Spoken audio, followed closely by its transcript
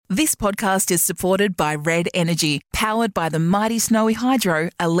This podcast is supported by Red Energy, powered by the mighty Snowy Hydro,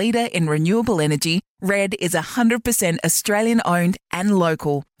 a leader in renewable energy. Red is 100% Australian-owned and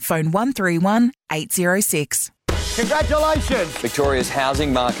local. Phone 131 806. Congratulations! Victoria's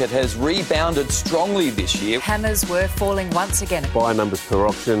housing market has rebounded strongly this year. Hammers were falling once again. Buyer numbers per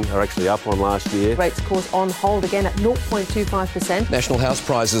auction are actually up on last year. Rates, of course, on hold again at 0.25%. National house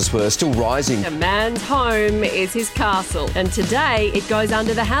prices were still rising. A man's home is his castle, and today it goes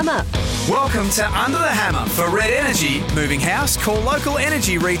under the hammer. Welcome to Under the Hammer for Red Energy. Moving house? Call local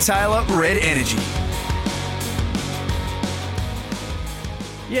energy retailer Red Energy.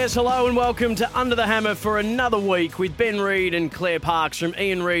 Yes, hello and welcome to Under the Hammer for another week with Ben Reid and Claire Parks from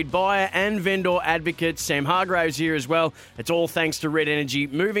Ian Reid Buyer and Vendor Advocates. Sam Hargraves here as well. It's all thanks to Red Energy.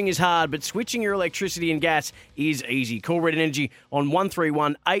 Moving is hard, but switching your electricity and gas is easy. Call Red Energy on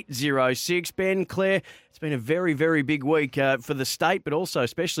 131 806. Ben, Claire, it's been a very, very big week for the state, but also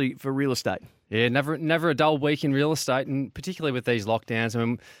especially for real estate. Yeah, never a dull week in real estate, and particularly with these lockdowns. I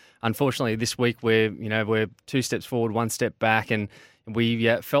mean, unfortunately, this week we're 2 steps forward, 1 step back, and we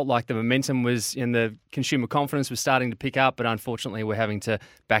felt like the momentum was in the consumer confidence was starting to pick up, but unfortunately we're having to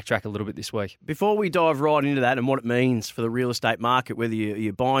backtrack a little bit this week. Before we dive right into that and what it means for the real estate market, whether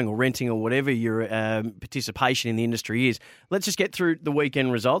you're buying or renting or whatever your participation in the industry is, let's just get through the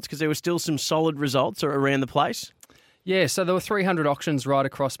weekend results because there were still some solid results around the place. Yeah, so there were 300 auctions right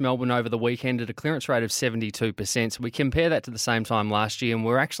across Melbourne over the weekend at a clearance rate of 72%. So we compare that to the same time last year and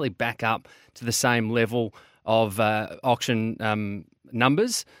we're actually back up to the same level of auction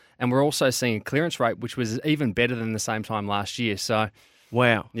numbers, and we're also seeing a clearance rate which was even better than the same time last year. So,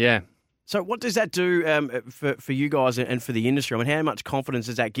 wow, yeah. So, what does that do for you guys and for the industry? I mean, how much confidence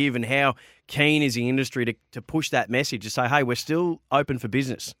does that give, and how keen is the industry to push that message to say, "Hey, we're still open for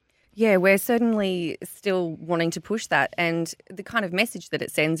business"? Yeah, we're certainly still wanting to push that, and the kind of message that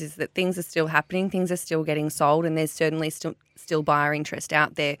it sends is that things are still happening, things are still getting sold, and there's certainly still buyer interest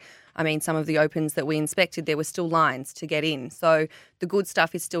out there. I mean, some of the opens that we inspected, there were still lines to get in. So the good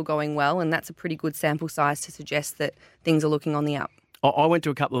stuff is still going well, and that's a pretty good sample size to suggest that things are looking on the up. I went to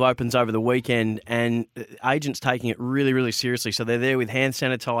a couple of opens over the weekend, and agents taking it really, really seriously. So they're there with hand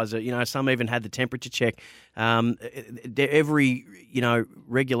sanitizer. You know, some even had the temperature check. Every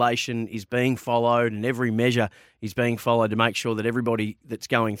regulation is being followed, and every measure is being followed to make sure that everybody that's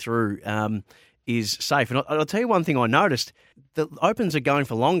going through is safe. And I'll tell you one thing I noticed: the opens are going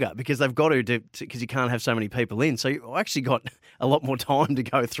for longer because they've got to because you can't have so many people in. So you actually got a lot more time to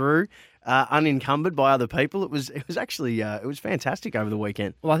go through. Unencumbered by other people. It was actually it was fantastic over the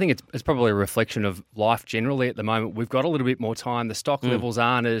weekend. Well, I think it's probably a reflection of life generally at the moment. We've got a little bit more time. The stock levels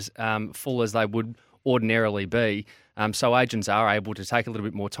aren't as full as they would ordinarily be. So agents are able to take a little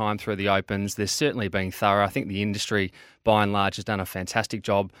bit more time through the opens. They're certainly being thorough. I think the industry, by and large, has done a fantastic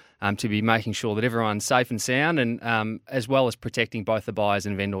job to be making sure that everyone's safe and sound, and as well as protecting both the buyers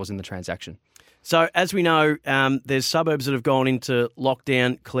and vendors in the transaction. So, as we know, there's suburbs that have gone into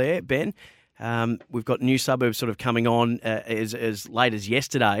lockdown, Claire, Ben. We've got new suburbs sort of coming on as late as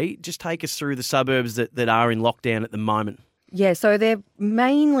yesterday. Just take us through the suburbs that are in lockdown at the moment. Yeah, so they're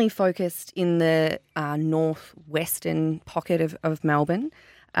mainly focused in the northwestern pocket of Melbourne.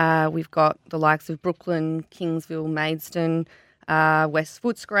 We've got the likes of Brooklyn, Kingsville, Maidstone, West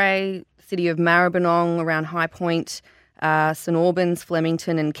Footscray, City of Maribyrnong around High Point, St Albans,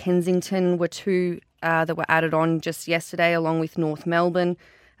 Flemington and Kensington were two that were added on just yesterday, along with North Melbourne,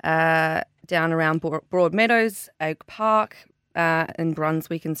 down around Broadmeadows, Oak Park and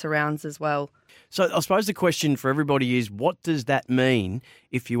Brunswick and surrounds as well. So I suppose the question for everybody is, what does that mean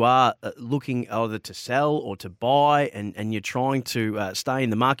if you are looking either to sell or to buy and you're trying to stay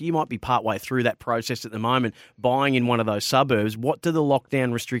in the market? You might be partway through that process at the moment, buying in one of those suburbs. What do the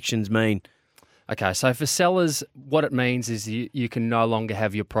lockdown restrictions mean? Okay, so for sellers, what it means is you can no longer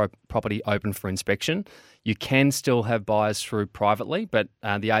have your property open for inspection. You can still have buyers through privately, but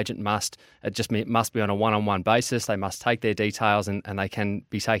the agent must be on a one-on-one basis. They must take their details and they can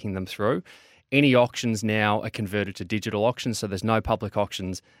be taking them through. Any auctions now are converted to digital auctions, so there's no public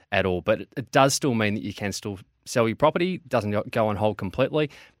auctions at all. But it does still mean that you can still sell your property. It doesn't go on hold completely,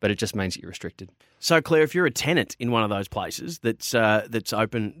 but it just means that you're restricted. So, Claire, if you're a tenant in one of those places that's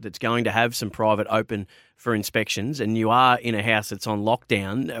open, that's going to have some private open for inspections, and you are in a house that's on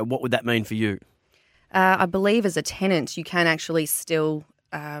lockdown, what would that mean for you? I believe as a tenant, you can actually still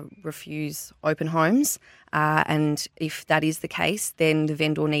refuse open homes. And if that is the case, then the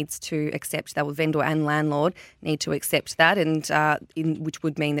vendor needs to accept that. Well, vendor and landlord need to accept that, and which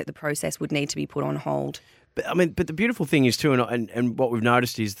would mean that the process would need to be put on hold. But the beautiful thing is too, and what we've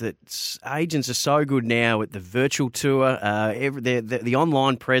noticed is that agents are so good now at the virtual tour, the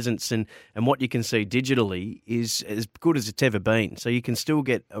online presence, and what you can see digitally is as good as it's ever been. So you can still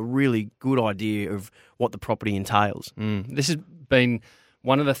get a really good idea of what the property entails. This has been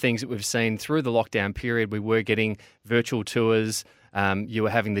one of the things that we've seen through the lockdown period. We were getting virtual tours. You were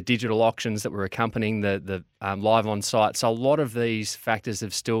having the digital auctions that were accompanying the live on site. So a lot of these factors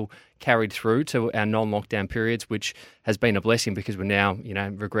have still carried through to our non-lockdown periods, which has been a blessing because we're now,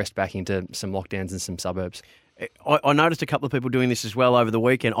 regressed back into some lockdowns in some suburbs. I noticed a couple of people doing this as well over the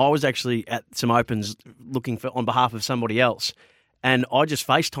weekend. I was actually at some opens looking for on behalf of somebody else, and I just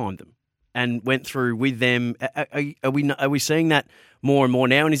FaceTimed them and went through with them. Are we seeing that more and more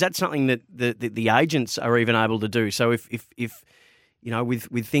now? And is that something that the agents are even able to do? So if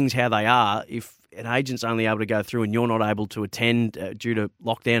with things how they are, if an agent's only able to go through and you're not able to attend due to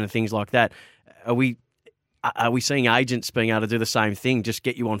lockdown and things like that, are we seeing agents being able to do the same thing, just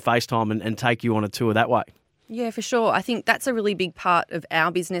get you on FaceTime and take you on a tour that way? Yeah, for sure. I think that's a really big part of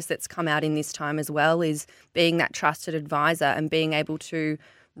our business that's come out in this time as well, is being that trusted advisor and being able to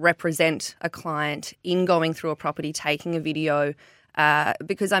represent a client in going through a property, taking a video,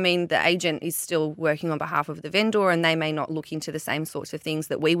 because, the agent is still working on behalf of the vendor and they may not look into the same sorts of things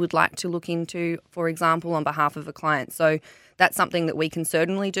that we would like to look into, for example, on behalf of a client. So that's something that we can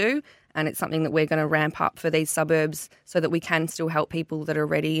certainly do, and it's something that we're going to ramp up for these suburbs so that we can still help people that are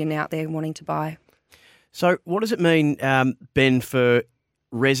ready and out there wanting to buy. So what does it mean, Ben, for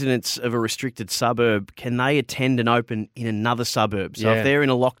residents of a restricted suburb? Can they attend an open in another suburb? So if they're in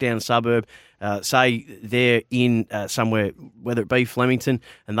a lockdown suburb, say they're in somewhere, whether it be Flemington,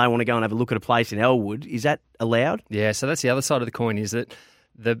 and they want to go and have a look at a place in Elwood, is that allowed? Yeah, so that's the other side of the coin, is that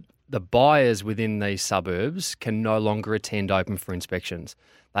the buyers within these suburbs can no longer attend open for inspections.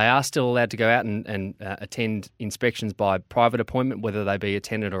 They are still allowed to go out and attend inspections by private appointment, whether they be a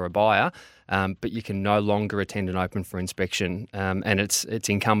tenant or a buyer, but you can no longer attend an open for inspection. And it's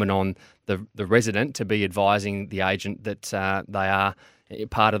incumbent on the resident to be advising the agent that they are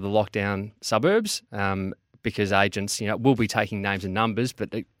part of the lockdown suburbs, because agents, will be taking names and numbers,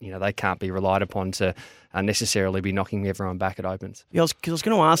 but they can't be relied upon to necessarily be knocking everyone back at opens. Yeah, I was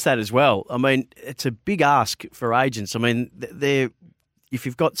going to ask that as well. It's a big ask for agents. If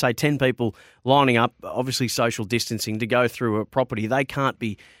you've got, say, 10 people lining up, obviously social distancing, to go through a property, they can't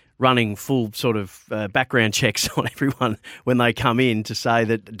be running full sort of background checks on everyone when they come in to say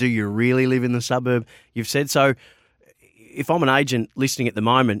that, do you really live in the suburb you've said? So if I'm an agent listening at the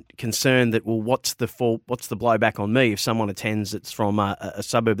moment, concerned that, well, what's the blowback on me if someone attends that's from a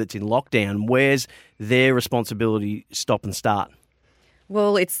suburb that's in lockdown? Where's their responsibility stop and start?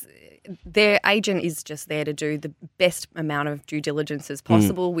 Well, their agent is just there to do the best amount of due diligence as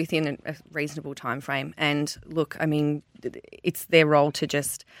possible within a reasonable time frame. And look, it's their role to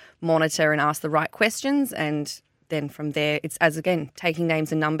just monitor and ask the right questions, and then from there, it's taking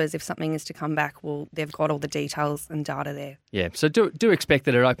names and numbers. If something is to come back, well, they've got all the details and data there. Yeah, so do expect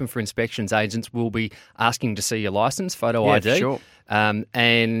that at open for inspections, agents will be asking to see your licence, photo ID. Sure. And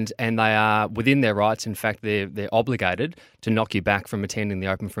they are within their rights. In fact, they're obligated to knock you back from attending the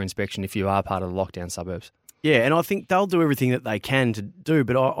open for inspection if you are part of the lockdown suburbs. Yeah, and I think they'll do everything that they can to do.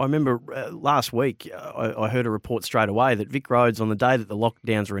 But I remember last week I heard a report straight away that Vic Roads, on the day that the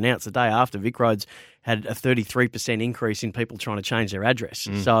lockdowns were announced, the day after, Vic Roads had a 33% increase in people trying to change their address.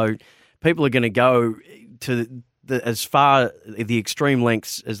 So people are going to go to as far the extreme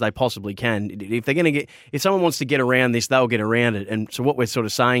lengths as they possibly can. If someone wants to get around this, they'll get around it. And so what we're sort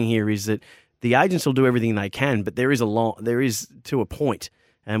of saying here is that the agents will do everything they can, but there is to a point.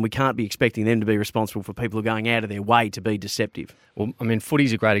 And we can't be expecting them to be responsible for people who are going out of their way to be deceptive. Well,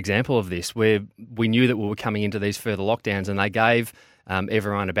 footy's a great example of this, where we knew that we were coming into these further lockdowns, and they gave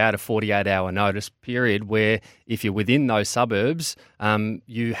everyone about a 48-hour notice period where if you're within those suburbs,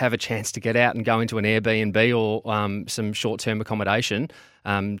 you have a chance to get out and go into an Airbnb or some short-term accommodation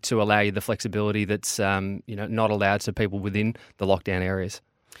to allow you the flexibility that's not allowed to people within the lockdown areas.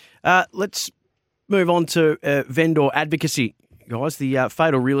 Let's move on to vendor advocacy. Guys, the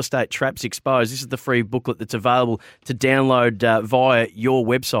Fatal Real Estate Traps Exposed. This is the free booklet that's available to download via your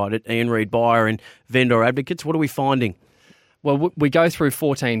website at Ian Reid Buyer and Vendor Advocates. What are we finding? Well, we go through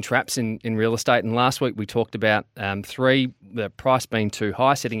 14 traps in real estate, and last week we talked about 3, the price being too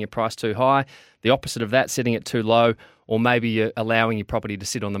high, setting your price too high, the opposite of that, setting it too low, or maybe you're allowing your property to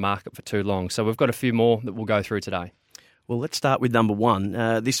sit on the market for too long. So we've got a few more that we'll go through today. Well, let's start with number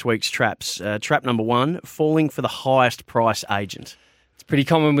 1, this week's traps. Trap number 1, falling for the highest price agent. It's pretty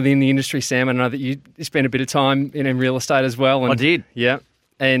common within the industry, Sam. I know that you spent a bit of time in real estate as well. And I did. Yeah.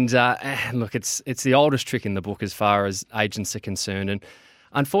 And look, it's the oldest trick in the book as far as agents are concerned. And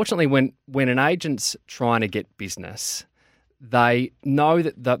unfortunately, when an agent's trying to get business, they know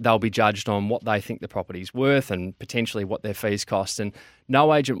that they'll be judged on what they think the property's worth and potentially what their fees cost. And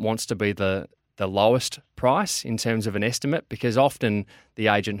no agent wants to be the lowest price in terms of an estimate, because often the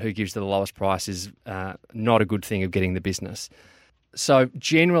agent who gives the lowest price is not a good thing of getting the business. So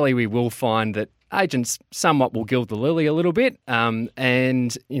generally we will find that agents somewhat will gild the lily a little bit,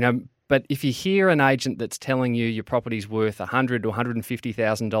 but if you hear an agent that's telling you your property's worth $100,000 to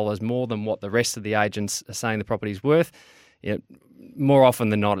 $150,000 more than what the rest of the agents are saying the property's worth, more often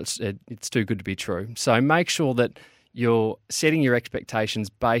than not, it's too good to be true. So make sure that you're setting your expectations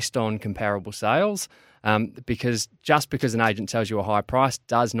based on comparable sales, because just because an agent tells you a high price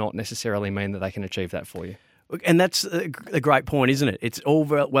does not necessarily mean that they can achieve that for you. And that's a great point, isn't it? It's all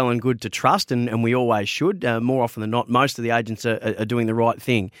well and good to trust, and we always should. More often than not, most of the agents are doing the right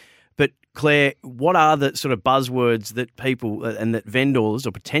thing. But Claire, what are the sort of buzzwords that people and that vendors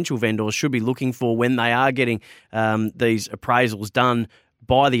or potential vendors should be looking for when they are getting these appraisals done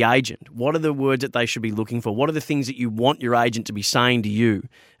by the agent? What are the words that they should be looking for? What are the things that you want your agent to be saying to you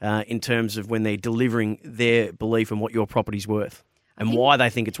in terms of when they're delivering their belief in what your property's worth and why they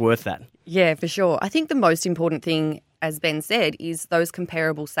think it's worth that? Yeah, for sure. I think the most important thing, as Ben said, is those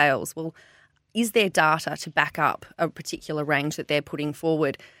comparable sales. Well, is there data to back up a particular range that they're putting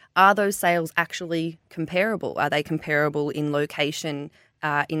forward? Are those sales actually comparable? Are they comparable in location,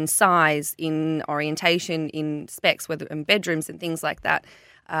 in size, in orientation, in specs, whether in bedrooms and things like that,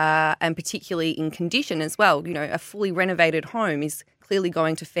 and particularly in condition as well? You know, a fully renovated home is clearly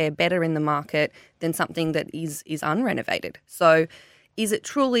going to fare better in the market than something that is unrenovated. So is it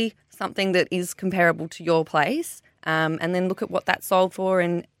truly something that is comparable to your place? And then look at what that sold for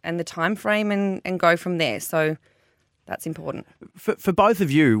and the time frame and go from there. So that's important. For both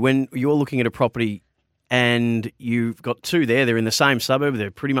of you, when you're looking at a property and you've got two there, they're in the same suburb,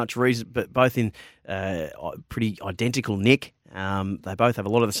 they're pretty much but both in pretty identical nick. They both have a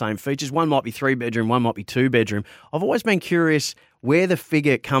lot of the same features. One might be 3-bedroom, one might be 2-bedroom. I've always been curious where the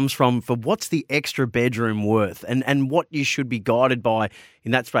figure comes from for what's the extra bedroom worth and what you should be guided by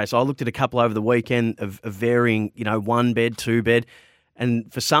in that space. I looked at a couple over the weekend of varying, 1-bed, 2-bed,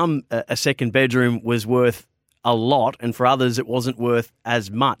 and for some, a second bedroom was worth a lot, and for others, it wasn't worth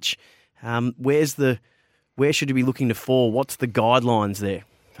as much. Where should you be looking to fall? What's the guidelines there?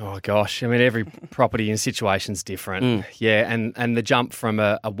 Oh, gosh. I mean, every property and situation's different. Yeah, and the jump from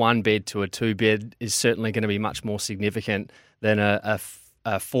a 1-bed to a 2-bed is certainly going to be much more significant than a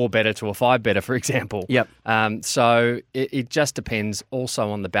 4-bedder to a 5-bedder, for example. Yep. So it just depends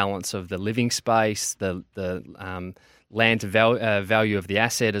also on the balance of the living space, the land to value of the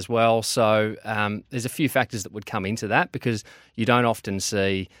asset as well. So there's a few factors that would come into that, because you don't often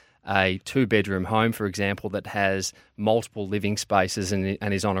see a 2-bedroom home, for example, that has multiple living spaces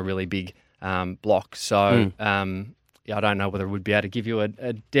and is on a really big block. So I don't know whether we'd be able to give you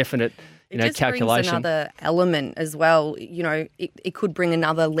a definite calculation. Brings another element as well. It could bring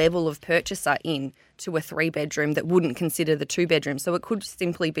another level of purchaser in to a 3-bedroom that wouldn't consider the 2-bedroom. So it could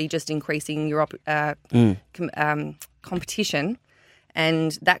simply be just increasing your competition,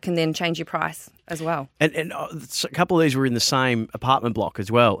 and that can then change your price as well. And a couple of these were in the same apartment block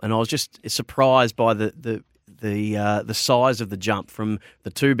as well, and I was just surprised by the size of the jump from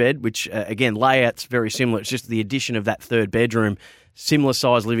the 2-bed, which again, layout's very similar. It's just the addition of that 3rd bedroom. Similar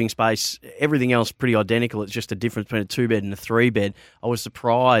size living space, everything else pretty identical. It's just a difference between a 2-bed and a 3-bed. I was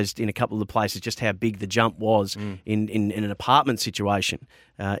surprised in a couple of the places just how big the jump was in an apartment situation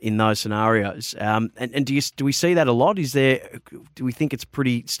in those scenarios. And do we see that a lot? Do we think it's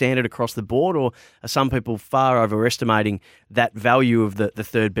pretty standard across the board, or are some people far overestimating that value of the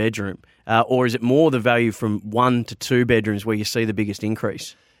 3rd bedroom? Or is it more the value from 1 to 2 bedrooms where you see the biggest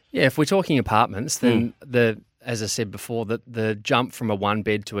increase? Yeah, if we're talking apartments, then as I said before, that the jump from a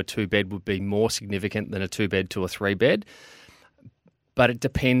 1-bed to a 2-bed would be more significant than a 2-bed to a 3-bed. But it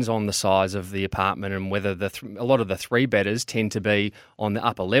depends on the size of the apartment and whether a lot of the 3-bedders tend to be on the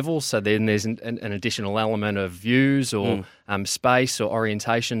upper level. So then there's an additional element of views or space or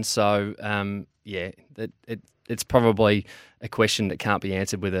orientation. So it's probably a question that can't be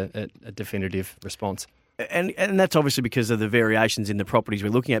answered with a definitive response. And that's obviously because of the variations in the properties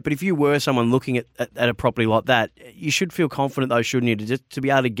we're looking at. But if you were someone looking at a property like that, you should feel confident, though, shouldn't you, to be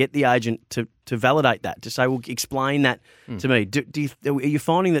able to get the agent to validate that, to say, well, explain that to me. Are you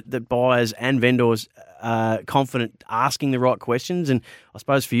finding that buyers and vendors are confident asking the right questions? And I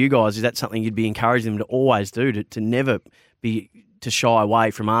suppose for you guys, is that something you'd be encouraging them to always do, to never be to shy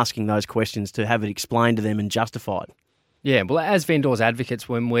away from asking those questions, to have it explained to them and justified? Yeah, well, as vendors advocates,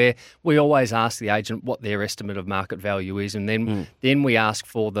 when we always ask the agent what their estimate of market value is, and then we ask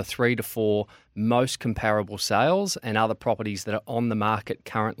for the 3 to 4 most comparable sales and other properties that are on the market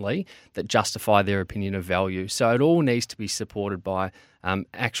currently that justify their opinion of value. So it all needs to be supported by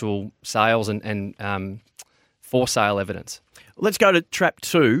actual sales and for sale evidence. Let's go to trap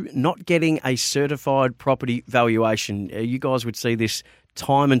 2, not getting a certified property valuation. You guys would see this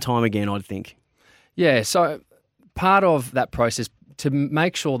time and time again, I'd think. Yeah, so part of that process, to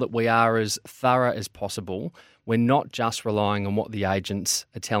make sure that we are as thorough as possible, we're not just relying on what the agents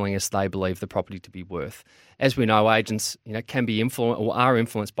are telling us they believe the property to be worth. As we know, agents can be influenced or are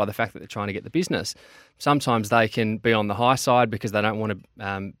influenced by the fact that they're trying to get the business. Sometimes they can be on the high side because they don't want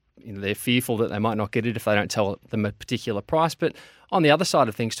to, they're fearful that they might not get it if they don't tell them a particular price. But on the other side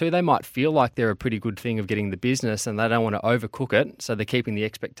of things too, they might feel like they're a pretty good thing of getting the business and they don't want to overcook it, so they're keeping the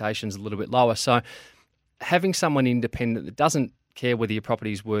expectations a little bit lower. So having someone independent that doesn't care whether your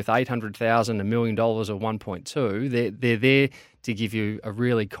property is worth $800,000, $1 million, or 1.2, they're there to give you a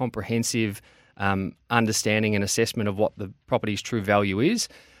really comprehensive understanding and assessment of what the property's true value is.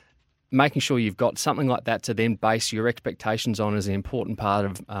 Making sure you've got something like that to then base your expectations on is an important part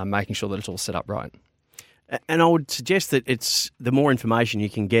of making sure that it's all set up right. And I would suggest that it's the more information you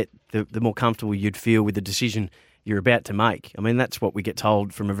can get, the more comfortable you'd feel with the decision you're about to make. I mean, that's what we get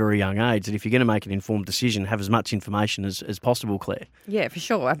told from a very young age, that if you're going to make an informed decision, have as much information as possible, Claire. Yeah, for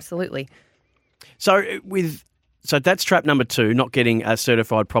sure. Absolutely. So that's trap number 2, not getting a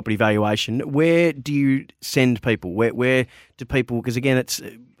certified property valuation. Where do you send people? Where do people, because again, it's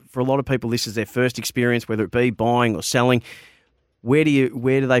for a lot of people, this is their first experience, whether it be buying or selling. Where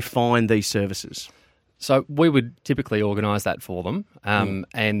do they find these services? So we would typically organise that for them,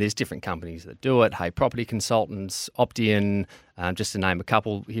 and there's different companies that do it. Hey Property Consultants, Optian, just to name a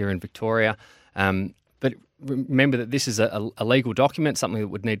couple here in Victoria. But remember that this is a legal document, something that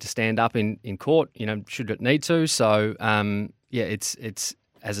would need to stand up in court, should it need to. So it's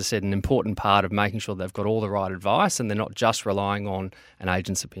as I said, an important part of making sure they've got all the right advice and they're not just relying on an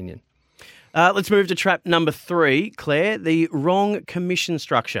agent's opinion. Let's move to trap number 3, Claire, the wrong commission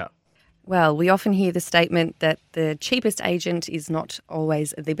structure. Well, we often hear the statement that the cheapest agent is not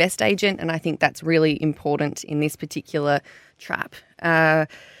always the best agent, and I think that's really important in this particular trap.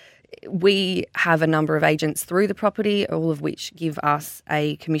 We have a number of agents through the property, all of which give us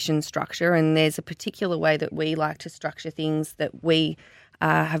a commission structure, and there's a particular way that we like to structure things that we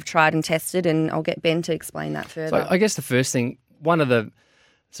have tried and tested, and I'll get Ben to explain that further. So I guess the first thing, one of the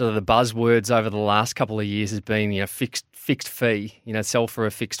sort of the buzzwords over the last couple of years has been, fixed fee, sell for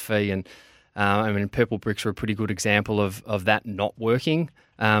a fixed fee. And Purple Bricks are a pretty good example of that not working.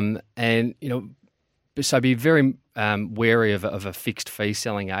 So be very wary of a fixed fee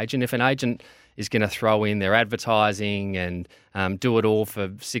selling agent. If an agent is going to throw in their advertising and do it all for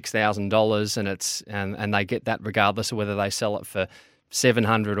 $6,000 and they get that regardless of whether they sell it for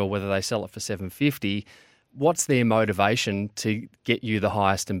 $700 or whether they sell it for $750, what's their motivation to get you the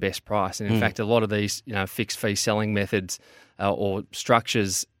highest and best price? And in fact, a lot of these fixed fee selling methods or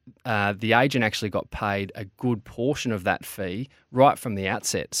structures, the agent actually got paid a good portion of that fee right from the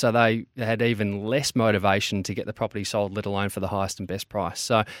outset. So they had even less motivation to get the property sold, let alone for the highest and best price.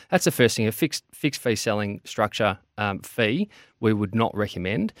 So that's the first thing. A fixed fee selling structure fee we would not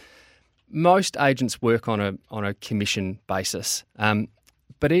recommend. Most agents work on a commission basis.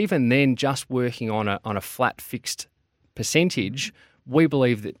 But even then, just working on a flat fixed percentage, we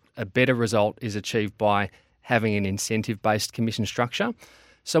believe that a better result is achieved by having an incentive-based commission structure.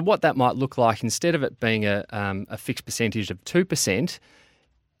 So what that might look like, instead of it being a fixed percentage of 2%,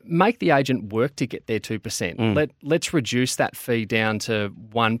 make the agent work to get their 2%. Let's reduce that fee down to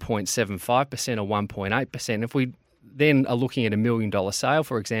 1.75% or 1.8%. If we then are looking at $1 million sale,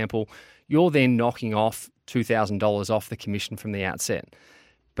 for example, you're then knocking off $2,000 off the commission from the outset.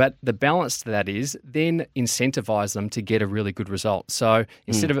 But the balance to that is then incentivise them to get a really good result. So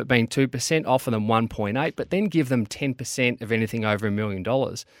instead of it being 2%, offer them 1.8%, but then give them 10% of anything over $1 million.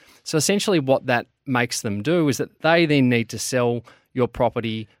 So essentially what that makes them do is that they then need to sell your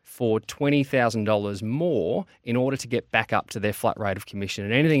property for $20,000 more in order to get back up to their flat rate of commission.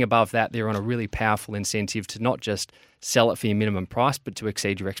 And anything above that, they're on a really powerful incentive to not just sell it for your minimum price, but to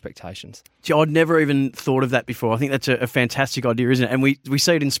exceed your expectations. Gee, I'd never even thought of that before. I think that's a fantastic idea, isn't it? And we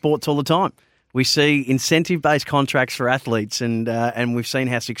see it in sports all the time. We see incentive-based contracts for athletes, and we've seen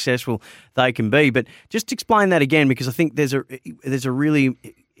how successful they can be. But just explain that again, because I think it's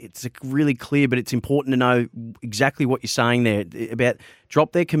really clear, but it's important to know exactly what you're saying there about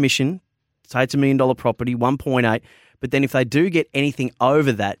drop their commission, say it's $1 million property, 1.8, but then if they do get anything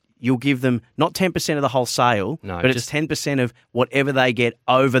over that, you'll give them not 10% of the whole sale, No, but just- it's 10% of whatever they get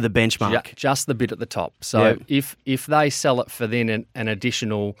over the benchmark. Just the bit at the top. So if they sell it for then an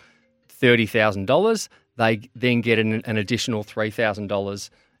additional $30,000, they then get an additional $3,000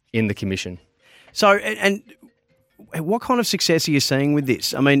 in the commission. So, and what kind of success are you seeing with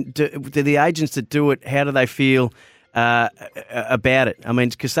this? I mean, do the agents that do it, how do they feel about it? I mean,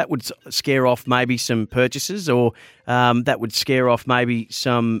 because that would scare off maybe some purchasers, or that would scare off maybe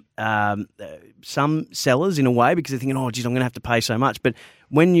some sellers in a way, because they're thinking, oh, geez, I'm going to have to pay so much. But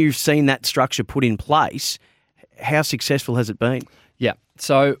when you've seen that structure put in place, how successful has it been? Yeah.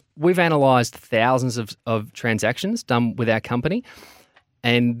 So we've analysed thousands of transactions done with our company,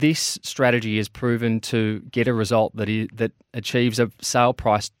 and this strategy is proven to get a result that achieves a sale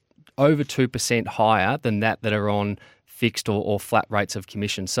price over 2% higher than that are on fixed or flat rates of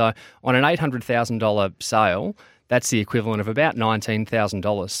commission. So on an $800,000 sale, that's the equivalent of about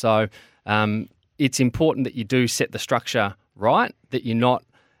 $19,000. So it's important that you do set the structure right, that you're not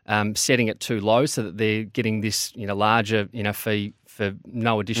setting it too low so that they're getting this larger fee for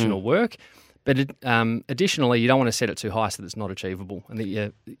no additional work. But additionally, you don't want to set it too high so that it's not achievable.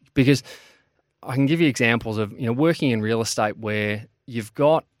 And because I can give you examples of working in real estate where you've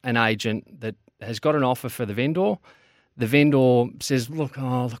got an agent that has got an offer for the vendor. The vendor says, look,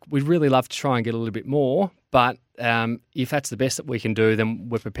 we'd really love to try and get a little bit more, but if that's the best that we can do, then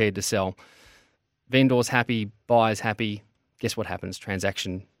we're prepared to sell. Vendor's happy, buyer's happy. Guess what happens?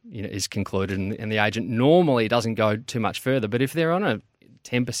 Transaction is concluded, and the agent normally doesn't go too much further. But if they're on a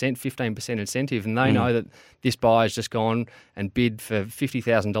 10%, 15% incentive, and they know that this buyer's just gone and bid for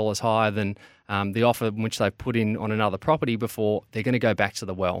 $50,000 higher than the offer which they've put in on another property before, they're going to go back to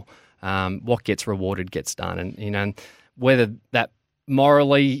the well. What gets rewarded gets done, and whether that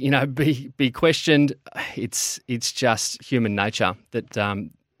morally be questioned, it's just human nature that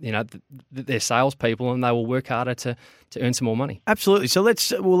they're salespeople and they will work harder to earn some more money. Absolutely. So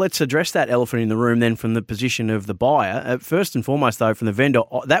let's address that elephant in the room then from the position of the buyer. First and foremost, though, from the vendor,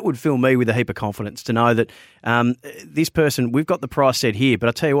 that would fill me with a heap of confidence to know that this person, we've got the price set here, but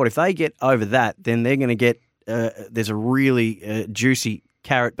I tell you what, if they get over that, then they're going to get there's a really juicy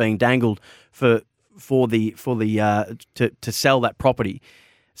carrot being dangled to sell that property.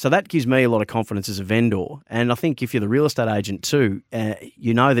 So that gives me a lot of confidence as a vendor. And I think if you're the real estate agent too,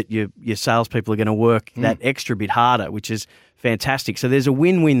 you know that your salespeople are going to work that extra bit harder, which is fantastic. So there's a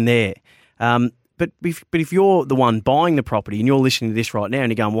win-win there. But if you're the one buying the property and you're listening to this right now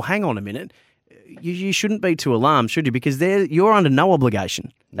and you're going, well, hang on a minute, you shouldn't be too alarmed, should you? Because you're under no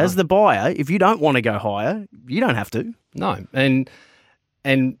obligation. No. As the buyer, if you don't want to go higher, you don't have to. No.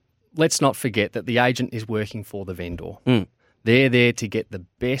 And let's not forget that the agent is working for the vendor. They're there to get the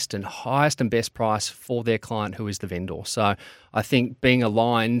best and highest and best price for their client, who is the vendor. So I think being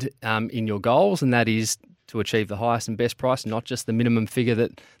aligned in your goals, and that is to achieve the highest and best price, not just the minimum figure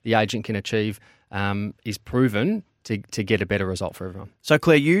that the agent can achieve, is proven to get a better result for everyone. So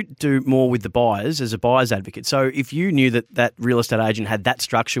Claire, you do more with the buyers as a buyer's advocate. So if you knew that real estate agent had that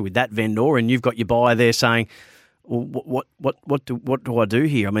structure with that vendor, and you've got your buyer there saying, well, what do I do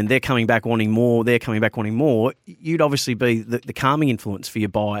here? I mean, they're coming back wanting more. You'd obviously be the calming influence for your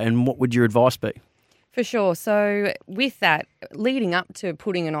buyer. And what would your advice be? For sure. So with that, leading up to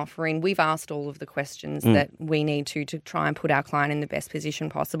putting an offer in, we've asked all of the questions that we need to try and put our client in the best position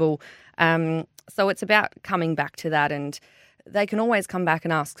possible. So it's about coming back to that, and they can always come back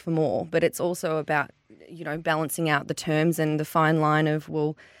and ask for more. But it's also about, balancing out the terms and the fine line of,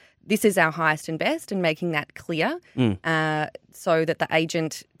 well, this is our highest and best, and making that clear so that the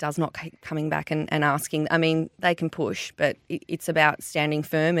agent does not keep coming back and asking. I mean, they can push, but it's about standing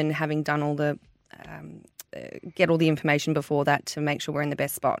firm and having done all the get all the information before that to make sure we're in the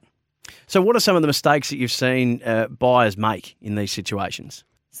best spot. So what are some of the mistakes that you've seen buyers make in these situations?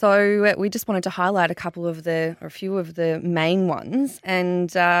 So we just wanted to highlight a few of the main ones, and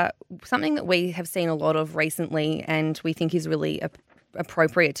something that we have seen a lot of recently and we think is really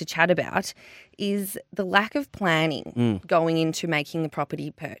appropriate to chat about is the lack of planning going into making the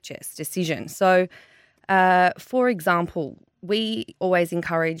property purchase decision. So, for example, we always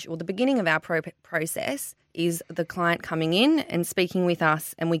encourage, or the beginning of our process is the client coming in and speaking with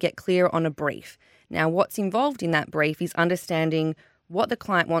us, and we get clear on a brief. Now, what's involved in that brief is understanding what the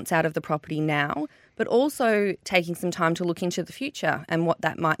client wants out of the property now, but also taking some time to look into the future and what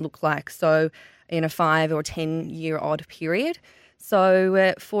that might look like. So in a 5 or 10 year odd period.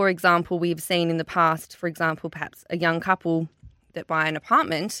 So, for example, we've seen in the past, for example, perhaps a young couple that buy an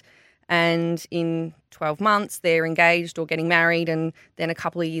apartment and in 12 months they're engaged or getting married, and then a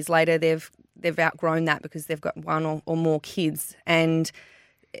couple of years later they've outgrown that because they've got one or more kids, and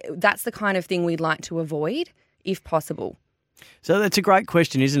that's the kind of thing we'd like to avoid if possible. So that's a great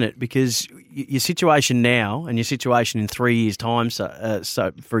question, isn't it? Because your situation now and your situation in 3 years' time,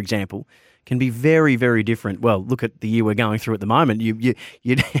 so for example, can be very, very different. Well, look at the year we're going through at the moment. Your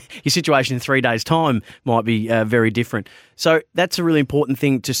situation in 3 days' time might be very different. So that's a really important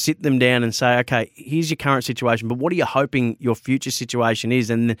thing, to sit them down and say, okay, here's your current situation, but what are you hoping your future situation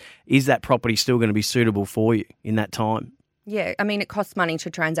is? And is that property still going to be suitable for you in that time? Yeah, I mean, it costs money to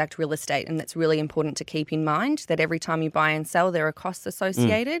transact real estate, and it's really important to keep in mind that every time you buy and sell, there are costs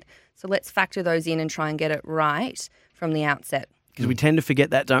associated. So let's factor those in and try and get it right from the outset. Because we tend to forget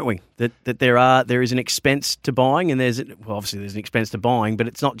that, don't we? That there is an expense to buying, and obviously there's an expense to buying, but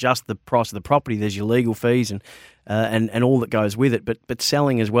it's not just the price of the property. There's your legal fees and all that goes with it. But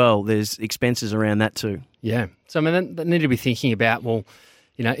selling as well, there's expenses around that too. Yeah. So I mean, they need to be thinking about, well,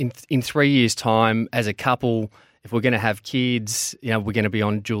 in 3 years' time, as a couple, if we're going to have kids, we're going to be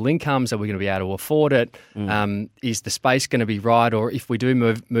on dual incomes, are we going to be able to afford it? Is the space going to be right? Or if we do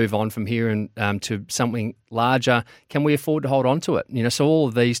move on from here and to something larger, can we afford to hold on to it? So all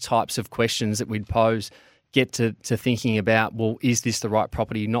of these types of questions that we'd pose get to thinking about, well, is this the right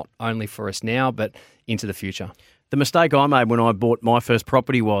property, not only for us now, but into the future? The mistake I made when I bought my first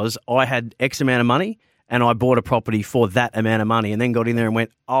property was I had X amount of money and I bought a property for that amount of money, and then got in there and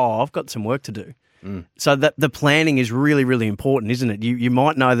went, oh, I've got some work to do. So that the planning is really, really important, isn't it? You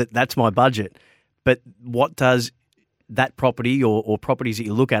might know that that's my budget, but what does that property or properties that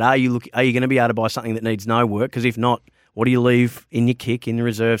you look at, are you going to be able to buy something that needs no work? Because if not, what do you leave in your kick, in the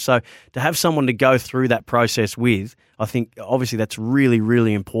reserve? So to have someone to go through that process with, I think obviously that's really,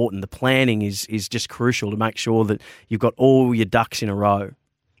 really important. The planning is just crucial to make sure that you've got all your ducks in a row.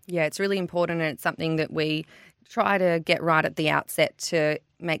 Yeah, it's really important, and it's something that we try to get right at the outset to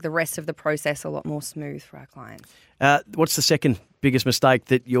make the rest of the process a lot more smooth for our clients. What's the second biggest mistake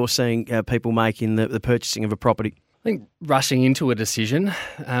that you're seeing people make in the purchasing of a property? I think rushing into a decision.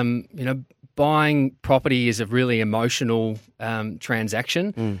 Buying property is a really emotional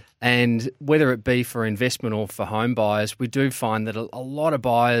transaction, and whether it be for investment or for home buyers, we do find that a lot of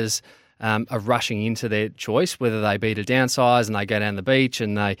buyers are rushing into their choice, whether they be to downsize and they go down the beach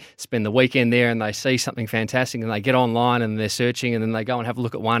and they spend the weekend there and they see something fantastic and they get online and they're searching and then they go and have a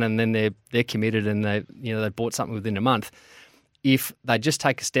look at one and then they're committed and they bought something within a month. If they just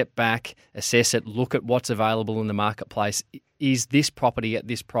take a step back, assess it, look at what's available in the marketplace, is this property at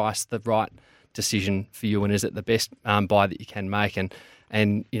this price the right decision for you, and is it the best buy that you can make? And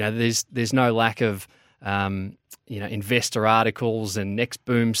there's no lack of investor articles and next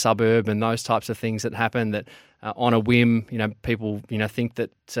boom suburb and those types of things that happen that on a whim, people think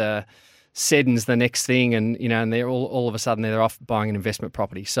that Seddon's the next thing, and and they're all of a sudden they're off buying an investment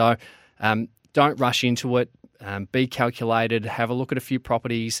property. So don't rush into it. Be calculated. Have a look at a few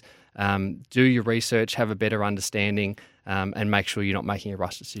properties. Do your research. Have a better understanding, and make sure you're not making a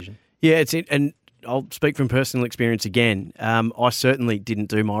rush decision. Yeah, and I'll speak from personal experience again. I certainly didn't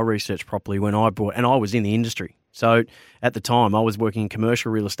do my research properly when I bought, and I was in the industry. So at the time, I was working in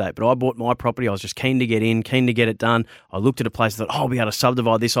commercial real estate, but I bought my property. I was just keen to get in, keen to get it done. I looked at a place and thought, I'll be able to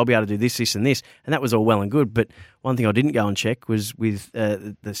subdivide this, I'll be able to do this, this and this. And that was all well and good. But one thing I didn't go and check was with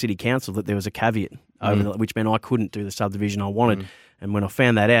the city council that there was a caveat over which meant I couldn't do the subdivision I wanted. And when I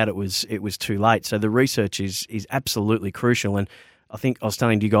found that out, it was too late. So the research is absolutely crucial. And I think I was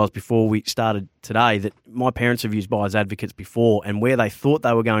telling you guys before we started today that my parents have used buyers advocates before, and where they thought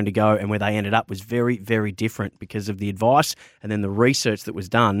they were going to go and where they ended up was very, very different because of the advice and then the research that was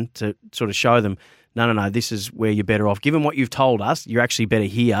done to sort of show them, no, this is where you're better off. Given what you've told us, you're actually better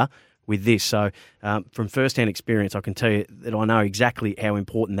here with this. So from first-hand experience, I can tell you that I know exactly how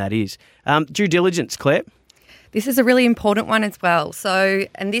important that is. Due diligence, Claire? This is a really important one as well. So,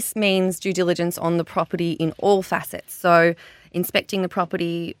 and this means due diligence on the property in all facets. So inspecting the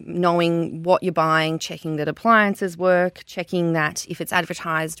property, knowing what you're buying, checking that appliances work, checking that if it's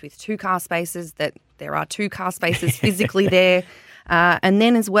advertised with 2 car spaces, that there are 2 car spaces physically there. And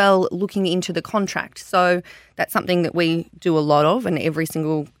then as well, looking into the contract. So that's something that we do a lot of, and every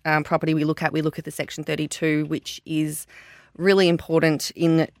single property we look at the Section 32, which is really important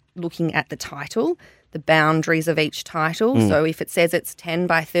in looking at the title, the boundaries of each title. So if it says it's 10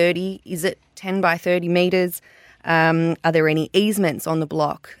 by 30, is it 10 by 30 metres? Are there any easements on the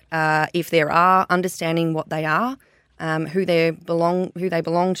block? If there are, understanding what they are, who they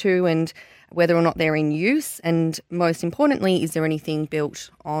belong to, and whether or not they're in use, and most importantly, is there anything built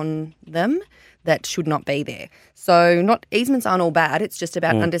on them that should not be there? So easements aren't all bad. It's just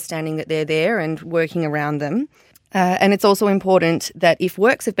about understanding that they're there and working around them. And it's also important that if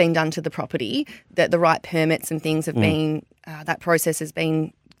works have been done to the property, that the right permits and things have been, that process has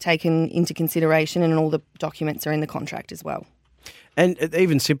been taken into consideration, and all the documents are in the contract as well. And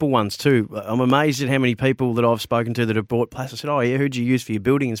even simple ones too. I'm amazed at how many people that I've spoken to that have bought places. I said, "Oh yeah, who'd you use for your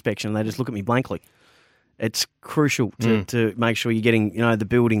building inspection?" And they just look at me blankly. It's crucial to make sure you're getting, the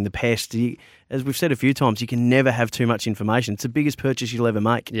building, the pest. As we've said a few times, you can never have too much information. It's the biggest purchase you'll ever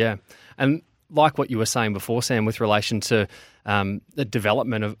make. Yeah, and like what you were saying before, Sam, with relation to the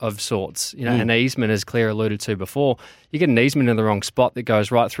development of sorts, an easement, as Claire alluded to before, you get an easement in the wrong spot that goes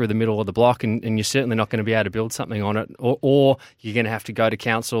right through the middle of the block, and you're certainly not going to be able to build something on it, or you're going to have to go to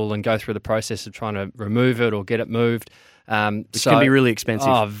council and go through the process of trying to remove it or get it moved. Which can be really expensive.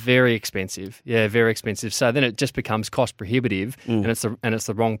 Oh, very expensive. Yeah, very expensive. So then it just becomes cost prohibitive, and it's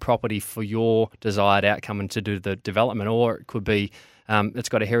the wrong property for your desired outcome and to do the development. Or it could be it's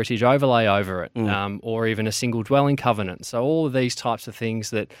got a heritage overlay over it, or even a single dwelling covenant. So all of these types of things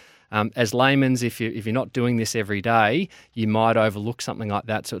that, as laymen, if you're not doing this every day, you might overlook something like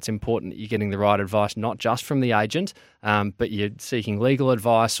that. So it's important that you're getting the right advice, not just from the agent, but you're seeking legal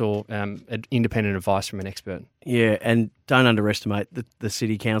advice or independent advice from an expert. Yeah, and don't underestimate the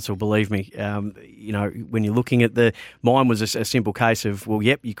city council. Believe me, when you're looking at mine was a simple case of, well,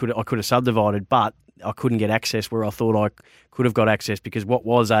 yep, I could have subdivided, but I couldn't get access where I thought I could have got access because what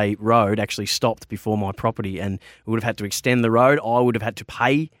was a road actually stopped before my property, and we would have had to extend the road. I would have had to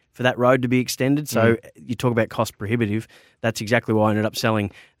pay for that road to be extended. So you talk about cost prohibitive. That's exactly why I ended up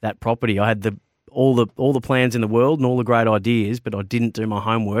selling that property. I had all the plans in the world and all the great ideas, but I didn't do my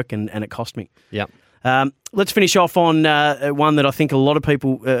homework, and it cost me. Yeah. Let's finish off on one that I think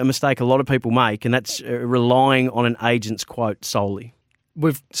a mistake a lot of people make, and that's relying on an agent's quote solely.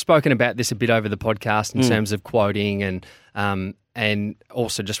 We've spoken about this a bit over the podcast in terms of quoting and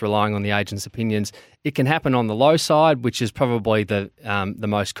also just relying on the agent's opinions. It can happen on the low side, which is probably the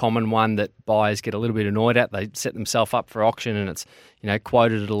most common one that buyers get a little bit annoyed at. They set themselves up for auction, and it's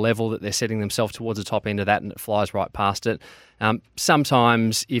quoted at a level that they're setting themselves towards the top end of that, and it flies right past it.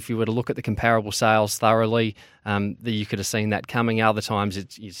 Sometimes, if you were to look at the comparable sales thoroughly, you could have seen that coming. Other times,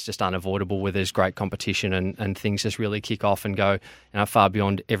 it's just unavoidable where there's great competition and things just really kick off and go far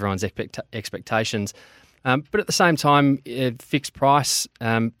beyond everyone's expectations. But at the same time, fixed price,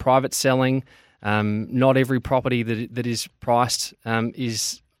 private selling, not every property that is priced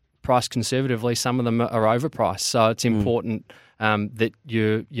is priced conservatively. Some of them are overpriced. So it's important that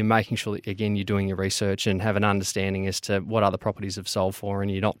you're making sure that, again, you're doing your research and have an understanding as to what other properties have sold for,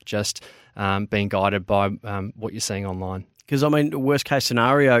 and you're not just being guided by what you're seeing online. Because, worst case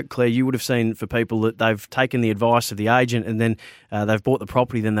scenario, Claire, you would have seen for people that they've taken the advice of the agent and then they've bought the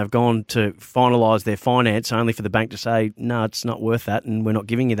property, then they've gone to finalise their finance only for the bank to say, no, it's not worth that and we're not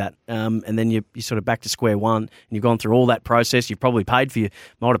giving you that. And then you're sort of back to square one, and you've gone through all that process. You've probably might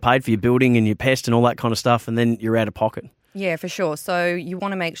have paid for your building and your pest and all that kind of stuff, and then you're out of pocket. Yeah, for sure. So you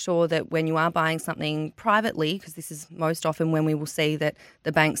want to make sure that when you are buying something privately, because this is most often when we will see that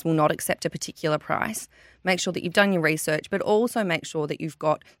the banks will not accept a particular price, make sure that you've done your research, but also make sure that you've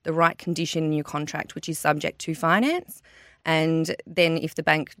got the right condition in your contract, which is subject to finance. And then if the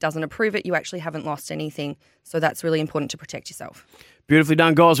bank doesn't approve it, you actually haven't lost anything. So that's really important to protect yourself. Beautifully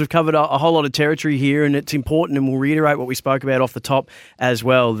done, guys. We've covered a whole lot of territory here, and it's important, and we'll reiterate what we spoke about off the top as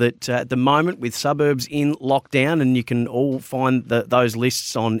well, that at the moment with suburbs in lockdown, and you can all find those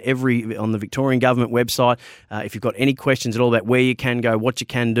lists on the Victorian Government website. If you've got any questions at all about where you can go, what you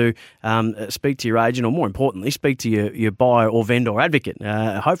can do, speak to your agent, or more importantly, speak to your buyer or vendor advocate.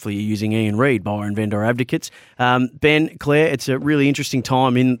 Hopefully you're using Ian Reid, buyer and vendor advocates. Ben, Claire, it's a really interesting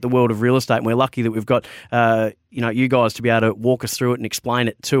time in the world of real estate, and we're lucky that we've got you guys to be able to walk us through it and explain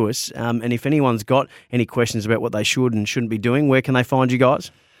it to us. And if anyone's got any questions about what they should and shouldn't be doing, where can they find you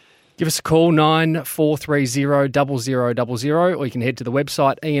guys? Give us a call, 9430 0000, or you can head to the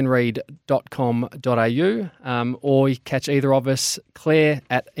website ianreid.com.au, or you catch either of us, Claire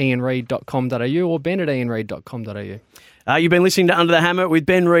at ianreid.com.au or Ben at ianreid.com.au. You've been listening to Under the Hammer with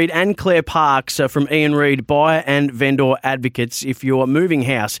Ben Reid and Claire Parks from Ian Reid, buyer and vendor advocates. If you're moving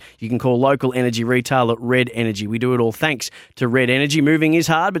house, you can call local energy retailer Red Energy. We do it all thanks to Red Energy. Moving is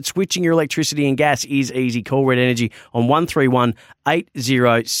hard, but switching your electricity and gas is easy. Call Red Energy on 131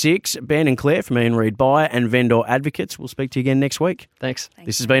 806. Ben and Claire from Ian Reid, buyer and vendor advocates. We'll speak to you again next week. Thanks.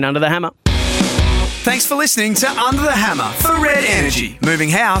 This has been Under the Hammer. Thanks for listening to Under the Hammer for Red Energy. Moving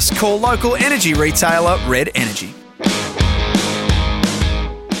house, call local energy retailer Red Energy.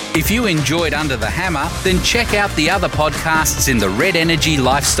 If you enjoyed Under the Hammer, then check out the other podcasts in the Red Energy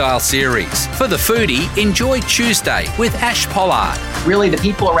Lifestyle series. For the foodie, enjoy Tuesday with Ash Pollard. Really, the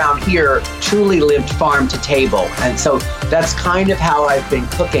people around here truly lived farm to table. And so that's kind of how I've been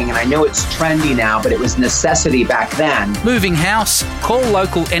cooking. And I know it's trendy now, but it was necessity back then. Moving house? Call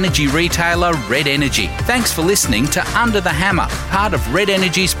local energy retailer Red Energy. Thanks for listening to Under the Hammer, part of Red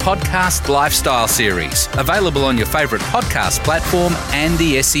Energy's podcast lifestyle series. Available on your favourite podcast platform and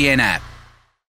the SEN app.